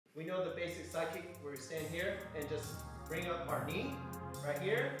We know the basic side kick where we stand here and just bring up our knee right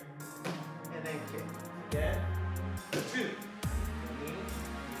here and then kick. Again, 2. Knee,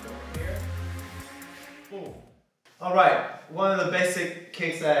 over here, boom. All right, one of the basic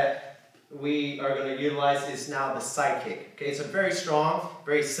kicks that we are going to utilize is now the side kick. Okay, it's a very strong,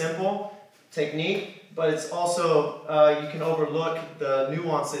 very simple technique, but it's also, you can overlook the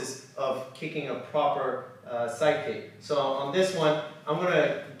nuances of kicking a proper side kick. So on this one, I'm going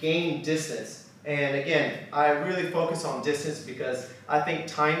to gain distance. And again, I really focus on distance because I think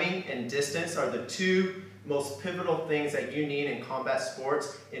timing and distance are the two most pivotal things that you need in combat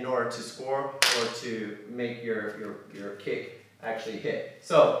sports in order to score or to make your kick actually hit.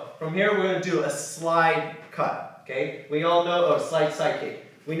 So from here, we're going to do a slide cut. Okay, we all know a slide side kick.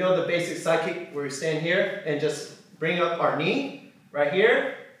 We know the basic side kick where we stand here and just bring up our knee right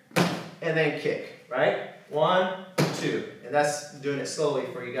here and then kick, right? 1, 2, and that's doing it slowly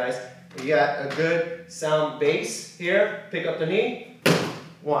for you guys. You got a good sound base here. Pick up the knee.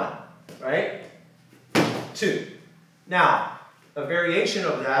 1, right? 2. Now, a variation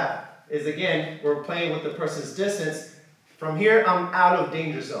of that is, again, we're playing with the person's distance. From here, I'm out of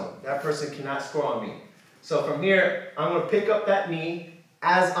danger zone. That person cannot score on me. So from here, I'm going to pick up that knee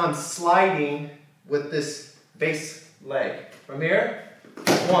as I'm sliding with this base leg. From here,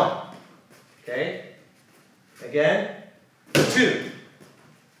 1. Okay? Again, 2.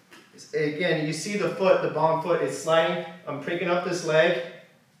 Again, you see the foot, the bottom foot is sliding. I'm picking up this leg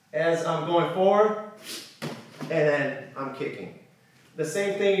as I'm going forward, and then I'm kicking. The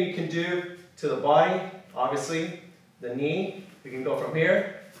same thing you can do to the body, obviously. The knee, we can go from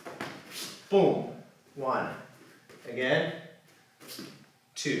here, boom, 1. Again,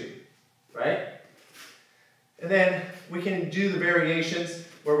 2, right? And then we can do the variations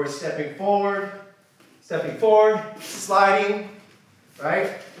where we're stepping forward, sliding,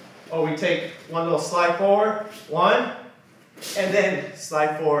 right? Or we take one little slide forward, 1, and then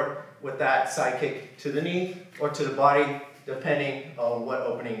slide forward with that side kick to the knee or to the body, depending on what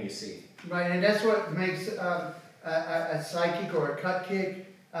opening you see. Right, and that's what makes a side kick or a cut kick,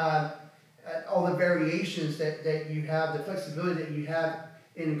 all the variations that you have, the flexibility that you have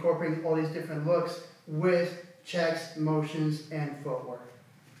in incorporating all these different looks with checks, motions, and footwork.